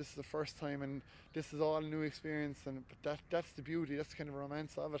feel that this is the first time and this is all a new experience, but that's the beauty, that's the kind of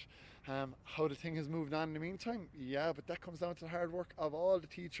romance of it. How the thing has moved on in the meantime, yeah, but that comes down to the hard work of all the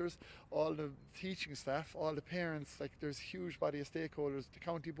teachers, all the teaching staff, all the parents. Like there's a huge body of stakeholders, the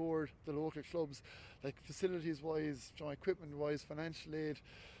county board, the local clubs, like facilities wise, equipment wise, financial aid,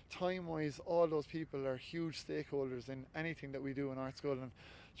 time wise, all those people are huge stakeholders in anything that we do in art school. And do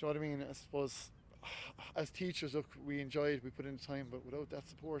you know what I mean? I suppose as teachers, look, we enjoy it, we put in the time, but without that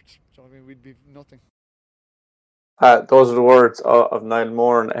support, do you know what I mean, we'd be nothing. Those are the words of Niall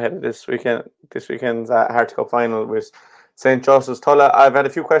Moran ahead of this weekend's Harty Cup final with St. Joseph's Tulla. I've had a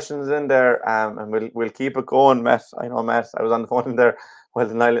few questions in there, and we'll keep it going, Matt. I know, Matt, I was on the phone in there while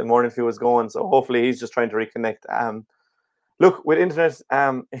the Niall Moran interview was going, so hopefully he's just trying to reconnect. Look, with internet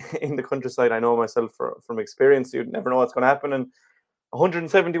in the countryside, I know myself from experience, you'd never know what's going to happen. And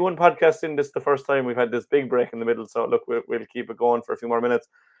 171 podcasts in, this is the first time we've had this big break in the middle. So look, we'll keep it going for a few more minutes.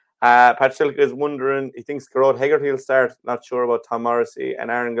 Pat Shilka is wondering, he thinks Gerard Hegarty will start, not sure about Tom Morrissey and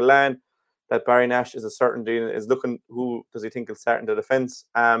Aaron Gillan. That Barry Nash is a certainty, is looking, who does he think will start in the defence?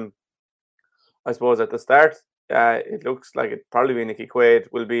 I suppose at the start, it looks like it'd probably be Nicky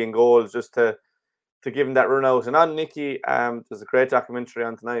Quaid will be in goals, just to give him that run out. And on Nicky, there's a great documentary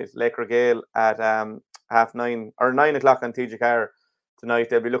on tonight, Laker Gale at 9:30 or 9 o'clock on TG4 tonight.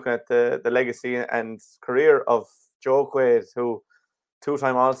 They'll be looking at the legacy and career of Joe Quaid, who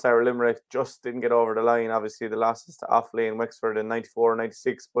two-time All-Star Limerick, just didn't get over the line. Obviously, the losses to Offaly and Wexford in 94 and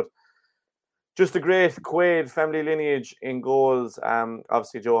 96, but just a great Quaid family lineage in goals.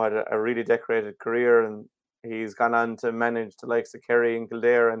 Obviously, Joe had a really decorated career, and he's gone on to manage the likes of Kerry and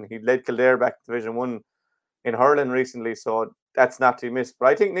Kildare, and he led Kildare back to Division 1 in hurling recently, so that's not to be missed. But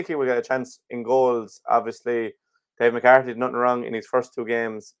I think Nicky will get a chance in goals. Obviously, Dave McCarthy did nothing wrong in his first 2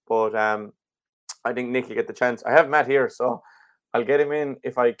 games, but I think Nicky get the chance. I have Matt here, so I'll get him in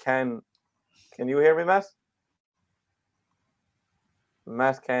if I can. Can you hear me, Matt?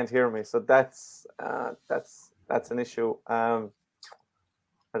 Matt can't hear me, so that's an issue. I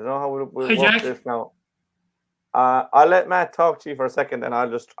don't know how we'll work this now. I'll let Matt talk to you for a second, and I'll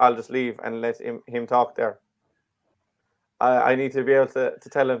just leave and let him talk there. I need to be able to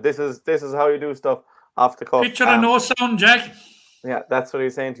tell him this is how you do stuff off the cuff. Picture and no sound, Jack. Yeah, that's what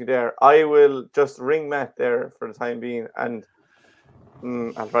he's saying to you there. I will just ring Matt there for the time being, and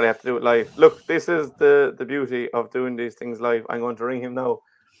I'll probably have to do it live. Look, this is the beauty of doing these things live. I'm going to ring him now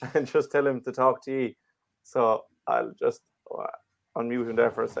and just tell him to talk to you. So I'll just unmute him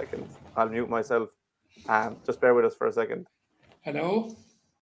there for a second. I'll mute myself. Just bear with us for a second. Hello.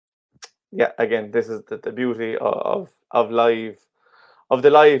 Yeah, again, this is the beauty of live, of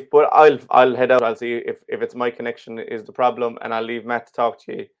the live. But I'll head out. I'll see if it's my connection is the problem, and I'll leave Matt to talk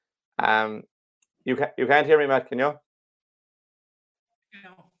to you. You can't hear me, Matt, can you?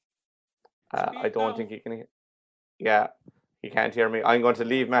 I don't think he can. Yeah, he can't hear me. I'm going to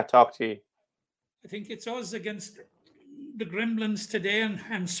leave Matt talk to you. I think it's us against the Gremlins today,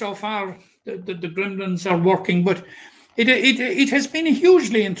 and so far the Gremlins are working, but it has been a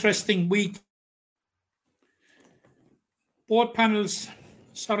hugely interesting week. Both panels,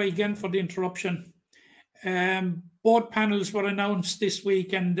 sorry again for the interruption. Both panels were announced this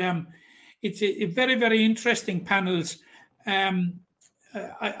week, and it's a very, very interesting panels.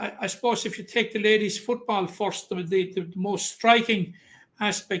 I suppose if you take the ladies' football first, the most striking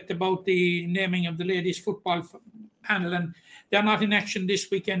aspect about the naming of the ladies' football panel, and they're not in action this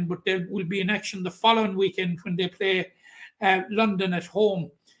weekend, but they will be in action the following weekend when they play London at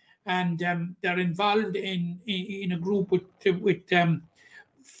home, and they're involved in a group with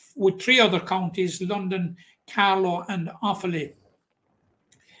 3 other counties: London, Carlow, and Offaly.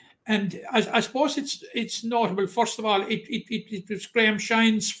 I suppose it's notable. First of all, it was Graham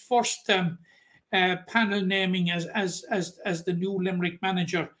Shine's first panel naming as the new Limerick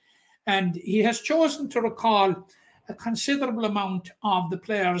manager, and he has chosen to recall a considerable amount of the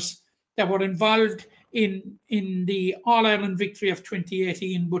players that were involved in the All-Ireland victory of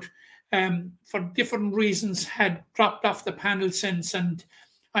 2018, but for different reasons had dropped off the panel since. And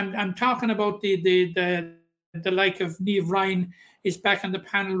I'm talking about the like of Niamh Ryan is back on the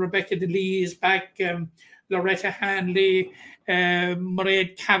panel, Rebecca DeLee is back, Loretta Hanley,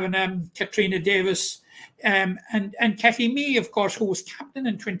 Mairead Kavanagh, Katrina Davis, and Kathy Mee, of course, who was captain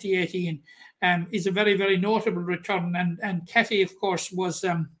in 2018, is a very, very notable return. And Kathy, of course, was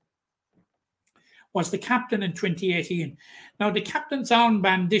the captain in 2018. Now, the captain's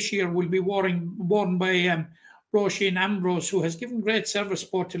armband this year will be worn by Roisin Ambrose, who has given great service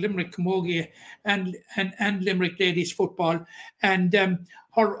both to Limerick Camogie and Limerick Ladies Football. And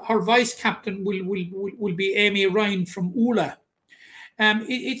her vice captain will be Amy Ryan from Ula.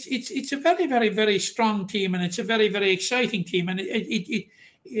 It's a very, very, very strong team, and it's a very, very exciting team, and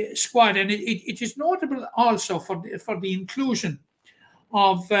squad. And it is notable also for the inclusion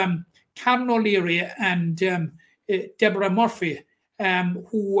of Karen O'Leary and Deborah Murphy,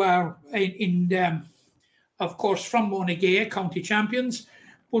 who are of course, from Monagea, county champions,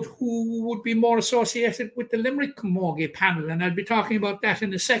 but who would be more associated with the Limerick Camogie panel, and I'll be talking about that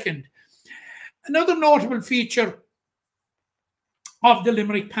in a second. Another notable feature of the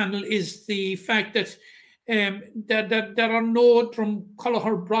Limerick panel is the fact that there are no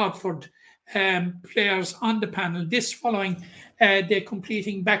Drumculloher Broadford players on the panel. This following they're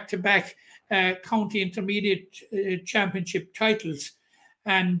completing back-to-back county intermediate championship titles,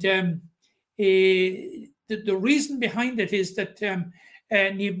 and the reason behind it is that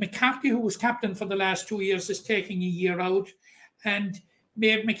Niamh McCarthy, who was captain for the last 2 years, is taking a year out, and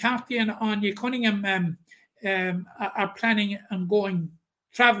Maeve McCarthy and Anya Cunningham are planning on going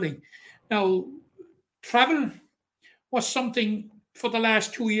travelling. Now, travel was something for the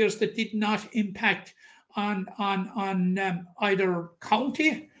last 2 years that did not impact on either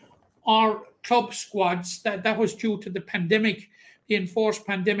county or club squads. That was due to the pandemic, the enforced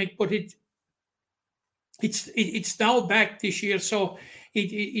pandemic, but it's now back this year, so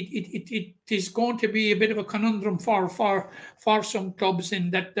it is going to be a bit of a conundrum for some clubs, in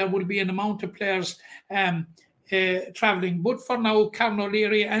that there will be an amount of players travelling. But for now, Karen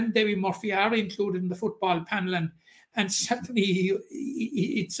O'Leary and Debbie Murphy are included in the football panel, and certainly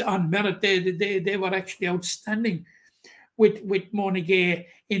it's on merit. They were actually outstanding with Monagea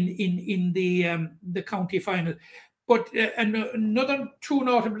in the county final. But another two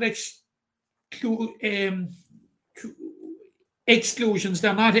notable exclusions,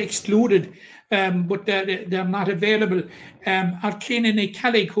 they're not excluded, but they're not available, are Céanna Ní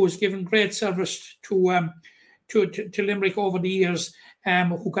Callig, who has given great service to Limerick over the years,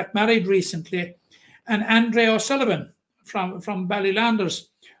 who got married recently, and Andrea O'Sullivan from Ballylanders,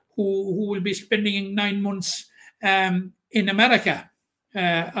 who will be spending 9 months in America,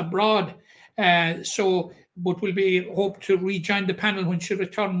 abroad, but will be hope to rejoin the panel when she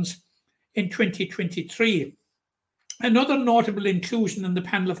returns in 2023. Another notable inclusion in the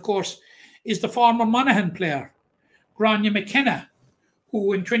panel, of course, is the former Monaghan player, Grania McKenna,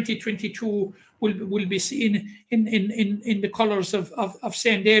 who in 2022 will be seen in the colours of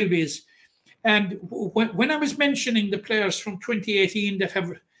St. Ailbe's. And when I was mentioning the players from 2018 that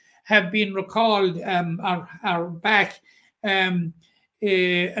have been recalled, are back, another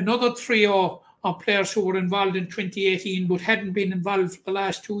trio of players who were involved in 2018 but hadn't been involved for the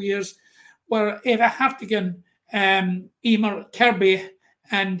last 2 years were Eva Hartigan, Emer Kirby,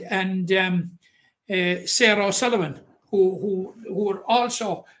 and Sarah O'Sullivan, who are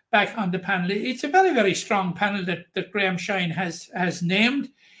also back on the panel. It's a very, very strong panel that Graham Shine has named.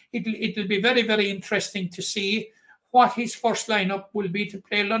 It'll be very, very interesting to see what his first lineup will be to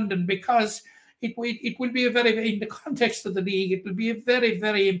play London, because it will be a very, in the context of the league, it will be a very,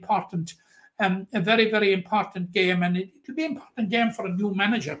 very important, a very, very important game, and it'll be an important game for a new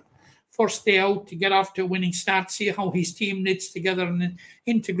manager. First day out, to get off to a winning start, see how his team knits together and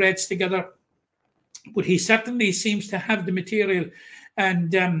integrates together. But he certainly seems to have the material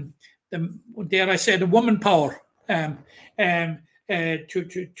and dare I say, the woman power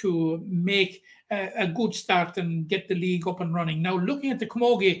to make a good start and get the league up and running. Now, looking at the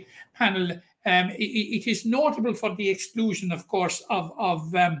Camogie panel, it is notable for the exclusion, of course,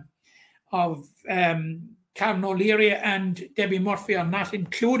 of Karen O'Leary and Debbie Murphy are not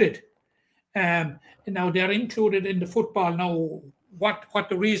included. Now they're included in the football. Now, what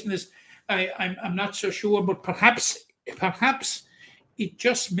the reason is, I'm not so sure, but perhaps it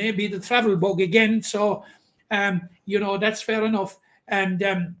just may be the travel bug again. So, that's fair enough.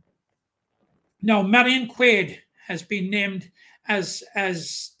 And now Marion Quaid has been named as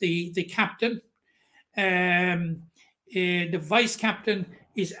the captain. The vice captain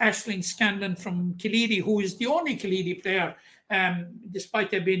is Aisling Scanlon from Killeedy, who is the only Killeedy player, despite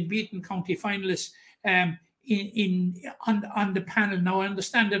they've been beaten county finalists on the panel. Now I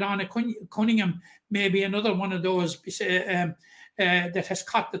understand that Anna Cunningham may be another one of those that has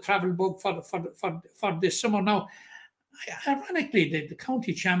caught the travel bug for this summer. Now, ironically, the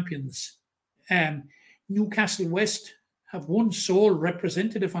county champions, Newcastle West, have one sole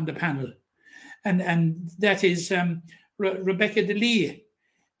representative on the panel, and that is Rebecca DeLee.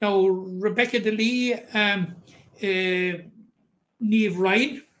 Now, Rebecca DeLee, Niamh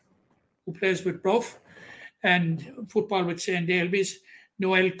Ryan, who plays with Bruff and football with St. Ailbe's,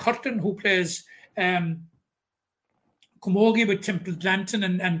 Noel Curtin, who plays Camogie with Temple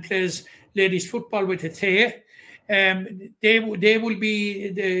Glanton and plays ladies football with Hatay. They will be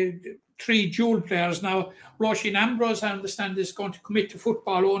the three dual players. Now, Roisin Ambrose, I understand, is going to commit to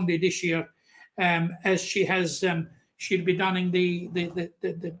football only this year, as she has. She'll be donning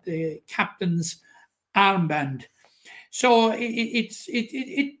the captain's armband. So it's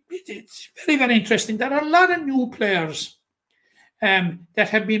very, very interesting. There are a lot of new players that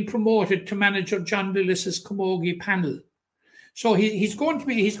have been promoted to manager John Lillis's Camogie panel. So he's going to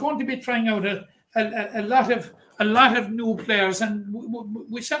be trying out a lot of new players, and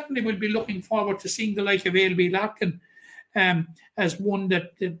we certainly will be looking forward to seeing the like of Ailbe Larkin as one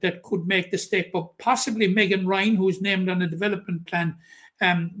that could make the step up. Possibly Megan Ryan, who is named on a development plan.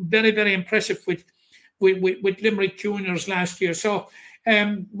 Very, very impressive with Limerick Juniors last year. So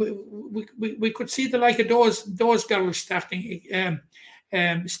we could see the like of those girls starting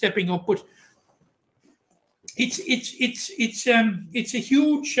stepping up. But it's a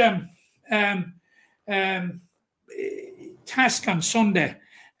huge task on Sunday.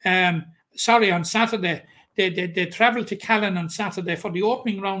 On Saturday. They travel to Callan on Saturday for the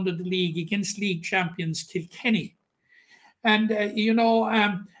opening round of the league against league champions Kilkenny. And, you'll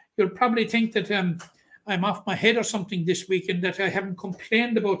probably think that I'm off my head or something this week and that I haven't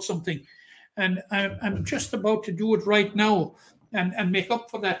complained about something. And I'm just about to do it right now and make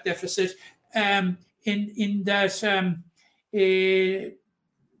up for that deficit in that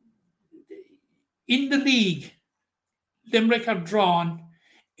in the league, Limerick are drawn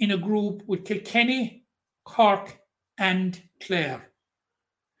in a group with Kilkenny, Cork and Clare.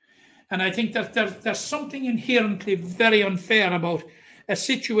 And I think that there's something inherently very unfair about a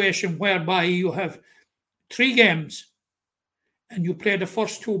situation whereby you have 3 games and you play the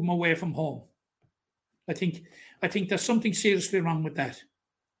first 2 of them away from home. I think there's something seriously wrong with that.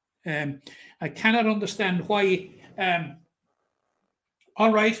 I cannot understand why.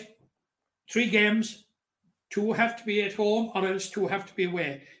 All right, 3 games, 2 have to be at home or else 2 have to be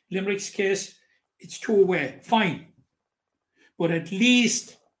away. Limerick's case, it's 2 away, fine. But at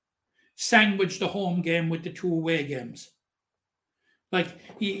least sandwich the home game with the 2 away games. Like,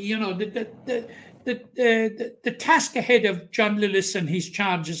 the task ahead of John Lillis and his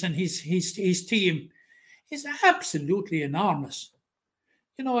charges and his team is absolutely enormous.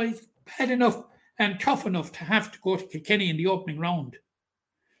 It's bad enough and tough enough to have to go to Kilkenny in the opening round.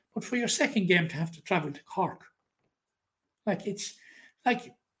 But for your second game to have to travel to Cork. The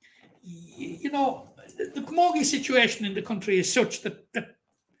Camogie situation in the country is such that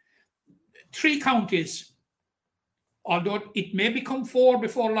 3 counties, although it may become 4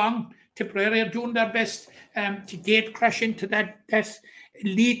 before long, Tipperary are doing their best to gate crash into that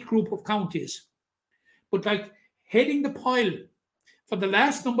elite group of counties. But heading the pile for the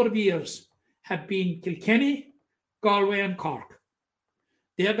last number of years have been Kilkenny, Galway and Cork.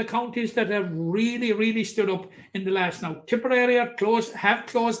 They're the counties that have really, really stood up in the last now. Tipperary have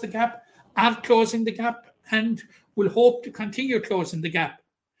closed the gap, are closing the gap, and will hope to continue closing the gap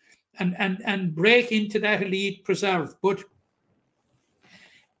and break into that elite preserve. But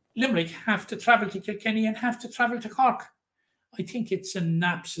Limerick have to travel to Kilkenny and have to travel to Cork. I think it's an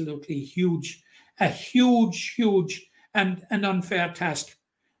absolutely huge and an unfair task.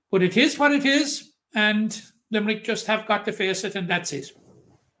 But it is what it is, and Limerick just have got to face it, and that's it.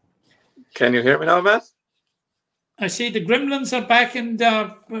 Can you hear me now, Matt? I see the Gremlins are back, and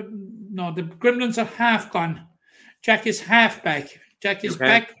no, the Gremlins are half gone. Jack is half back. Jack is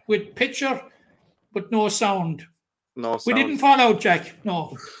back with picture, but no sound. No sound. We didn't fall out, Jack.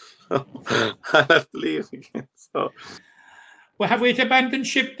 No. I have to leave again. So. Well, have we to abandon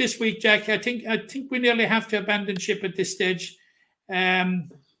ship this week, Jack? I think we nearly have to abandon ship at this stage,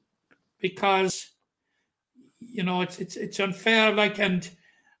 because it's unfair. And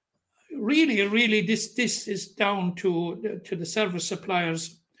really, this is down to the service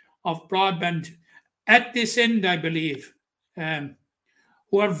suppliers of broadband at this end, I believe,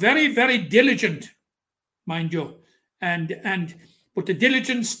 who are very, very diligent, mind you, but the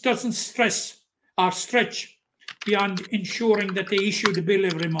diligence doesn't stretch beyond ensuring that they issue the bill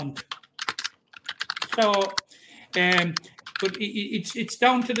every month. So, but it's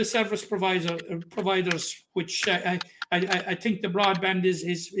down to the service providers, which I think the broadband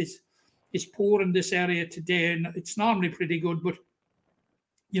is poor in this area today, and it's normally pretty good, but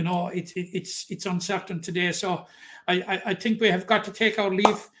it's uncertain today. So I think we have got to take our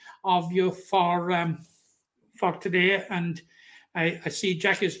leave of you for today, and I see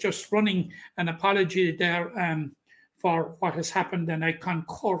Jack is just running an apology there for what has happened, and I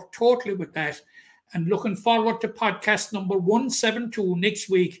concur totally with that. And looking forward to podcast number 172 next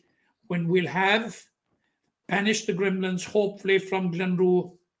week, when we'll have Banish the Gremlins, hopefully from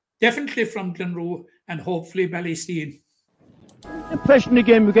Glenroe, definitely from Glenroe, and hopefully Ballysteen. The impression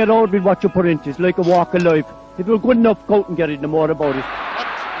again we get out with what you put into it. It's like a walk of life. If you're good enough, go out and get it, no more about it.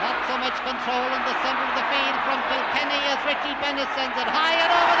 Not so much control in the centre of the field from Kilkenny as Richie Bennett sends it high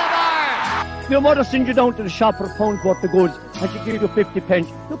and over the bar. Your mother sends you down to the shop for a pound's worth of goods and she gives you 50 pence.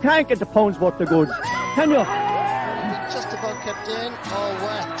 You can't get the pound's worth of goods, can you? Just about kept in. Oh,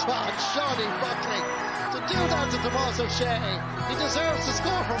 well done, Shawnee Buckley. To do that to Tomas O'Shea, he deserves to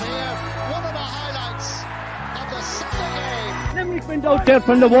score from here. One of the highlights of the Sunday game. Limerick went out there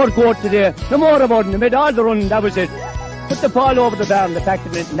from the word court today. No more about it. They made all the running, that was it. Put the ball over the bar and the back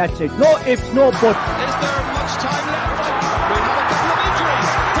of it, and that's it. No ifs, no buts. Is there much time left? We have a couple of injuries.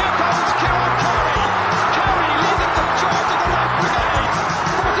 Here comes Kieran Carey. Carey leading the charge of the right brigade.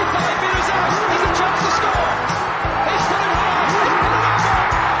 45 metres out. He's a chance to score. He's put it high.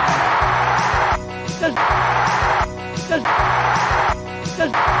 Says